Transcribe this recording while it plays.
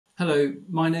Hello,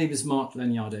 my name is Marc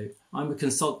Laniado. I'm a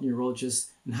consultant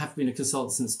urologist and have been a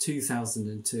consultant since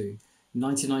 2002. In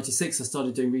 1996, I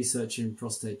started doing research in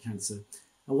prostate cancer.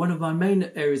 And one of my main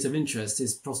areas of interest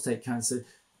is prostate cancer,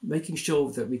 making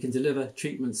sure that we can deliver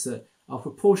treatments that are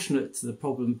proportionate to the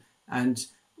problem and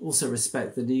also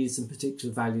respect the needs and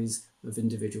particular values of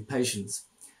individual patients.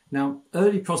 Now,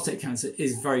 early prostate cancer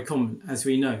is very common, as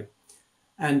we know.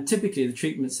 And typically the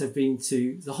treatments have been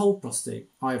to the whole prostate,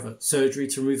 either surgery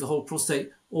to remove the whole prostate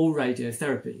or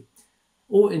radiotherapy.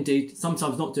 Or indeed,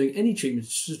 sometimes not doing any treatment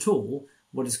at all,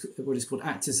 what is called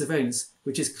active surveillance,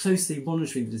 which is closely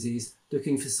monitoring the disease,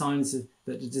 looking for signs that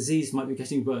the disease might be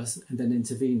getting worse and then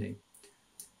intervening.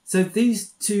 So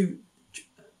these two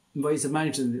ways of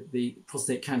managing the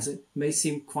prostate cancer may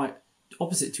seem quite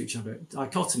opposite to each other,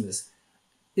 dichotomous.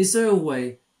 Is there a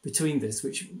way between this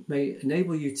which may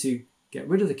enable you to get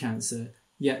rid of the cancer,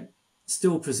 yet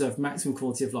still preserve maximum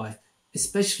quality of life,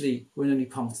 especially when only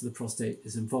part of the prostate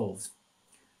is involved?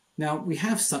 Now, we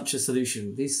have such a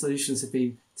solution. These solutions have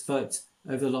been developed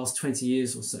over the last 20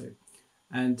 years or so.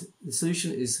 And the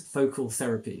solution is focal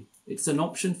therapy. It's an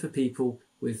option for people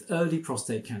with early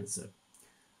prostate cancer.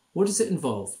 What does it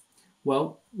involve?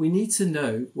 Well, we need to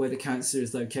know where the cancer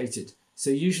is located. So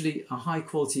usually a high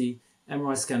quality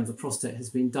MRI scan of the prostate has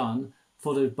been done,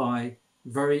 followed by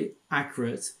very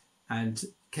accurate and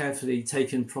carefully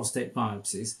taken prostate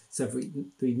biopsies, so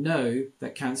we know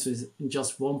that cancer is in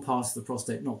just one part of the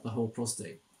prostate, not the whole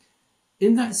prostate.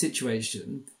 In that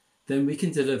situation, then we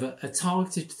can deliver a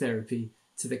targeted therapy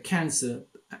to the cancer,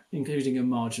 including a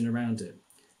margin around it.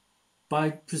 By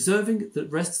preserving the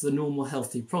rest of the normal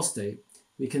healthy prostate,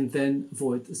 we can then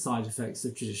avoid the side effects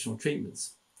of traditional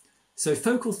treatments. So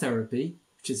focal therapy,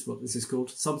 which is what this is called,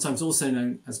 sometimes also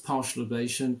known as partial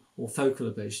ablation or focal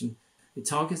ablation. It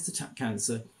targets the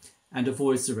cancer and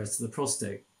avoids the rest of the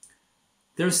prostate.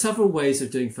 There are several ways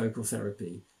of doing focal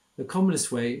therapy. The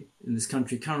commonest way in this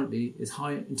country currently is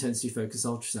high intensity focused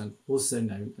ultrasound, also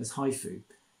known as HIFU.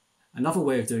 Another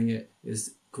way of doing it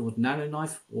is called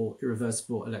NanoKnife or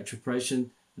irreversible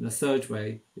electroporation, and a third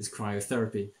way is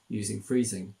cryotherapy using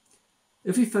freezing.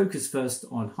 If we focus first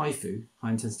on HIFU,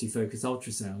 high intensity focused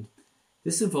ultrasound,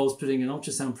 this involves putting an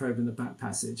ultrasound probe in the back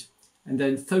passage and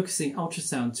then focusing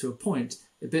ultrasound to a point,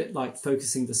 a bit like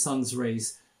focusing the sun's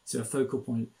rays to a focal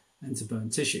point and to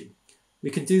burn tissue. We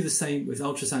can do the same with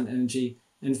ultrasound energy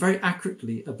and very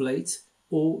accurately ablate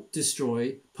or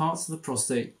destroy parts of the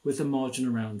prostate with a margin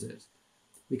around it.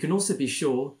 We can also be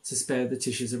sure to spare the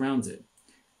tissues around it.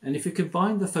 And if we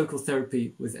combine the focal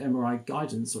therapy with MRI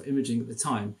guidance or imaging at the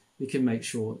time, we can make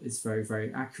sure it's very,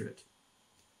 very accurate.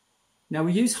 Now,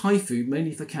 we use HIFU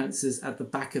mainly for cancers at the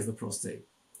back of the prostate.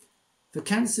 For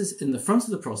cancers in the front of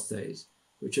the prostate,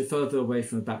 which are further away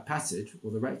from the back passage or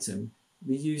the rectum,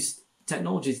 we use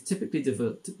technologies typically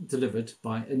delivered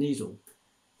by a needle.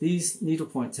 These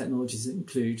needlepoint technologies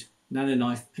include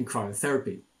NanoKnife and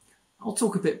cryotherapy. I'll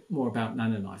talk a bit more about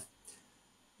NanoKnife.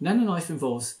 NanoKnife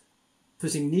involves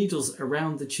putting needles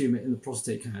around the tumour in the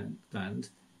prostate gland,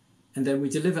 and then we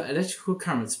deliver electrical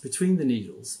currents between the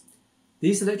needles.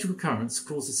 These electrical currents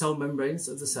cause the cell membranes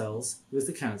of the cells with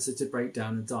the cancer to break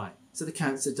down and die, so the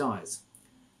cancer dies.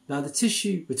 Now, the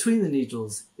tissue between the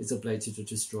needles is ablated or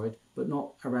destroyed, but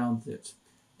not around it.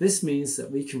 This means that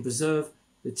we can preserve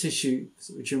the tissues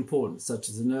which are important, such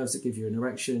as the nerves that give you an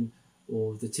erection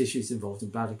or the tissues involved in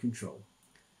bladder control.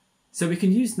 So we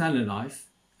can use NanoKnife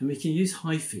and we can use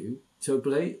HIFU to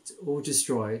ablate or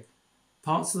destroy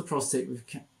parts of the prostate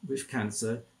with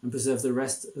cancer and preserve the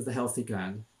rest of the healthy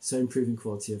gland, so improving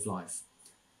quality of life.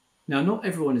 Now, not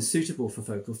everyone is suitable for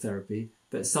focal therapy,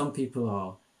 but some people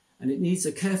are, and it needs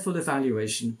a careful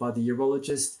evaluation by the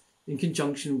urologist in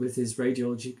conjunction with his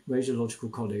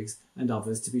radiological colleagues and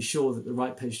others to be sure that the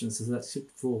right patient is selected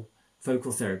for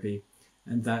focal therapy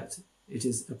and that it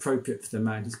is appropriate for the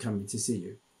man who's coming to see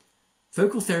you.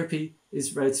 Focal therapy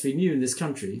is relatively new in this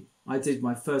country. I did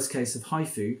my first case of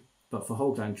HIFU, but for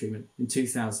whole gland treatment, in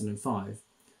 2005.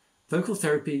 Focal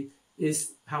therapy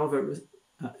is, however,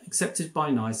 accepted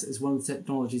by NICE as one of the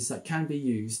technologies that can be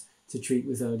used to treat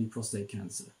with early prostate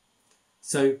cancer.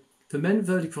 So, for men with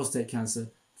early prostate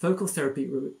cancer, focal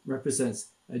therapy represents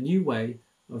a new way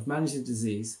of managing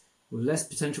disease with less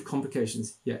potential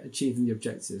complications, yet achieving the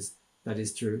objectives, that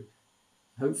is to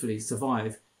hopefully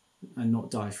survive and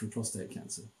not die from prostate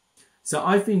cancer. So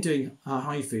I've been doing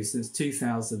HIFU since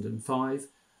 2005.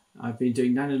 I've been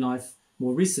doing NanoKnife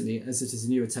more recently as it is a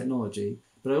newer technology,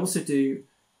 but I also do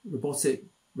robotic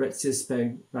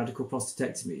rectus-sparing radical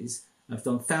prostatectomies. I've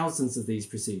done thousands of these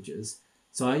procedures,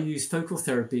 so I use focal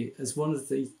therapy as one of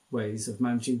the ways of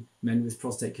managing men with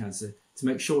prostate cancer to to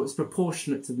make sure it's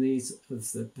proportionate to the needs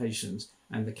of the patient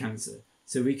and the cancer.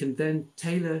 So we can then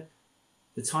tailor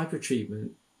the type of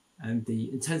treatment and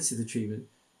the intensity of the treatment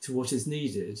to what is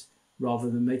needed, rather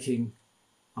than making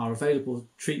our available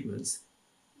treatments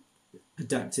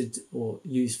adapted or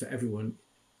used for everyone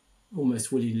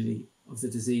almost willy-nilly of the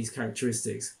disease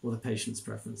characteristics or the patient's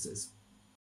preferences.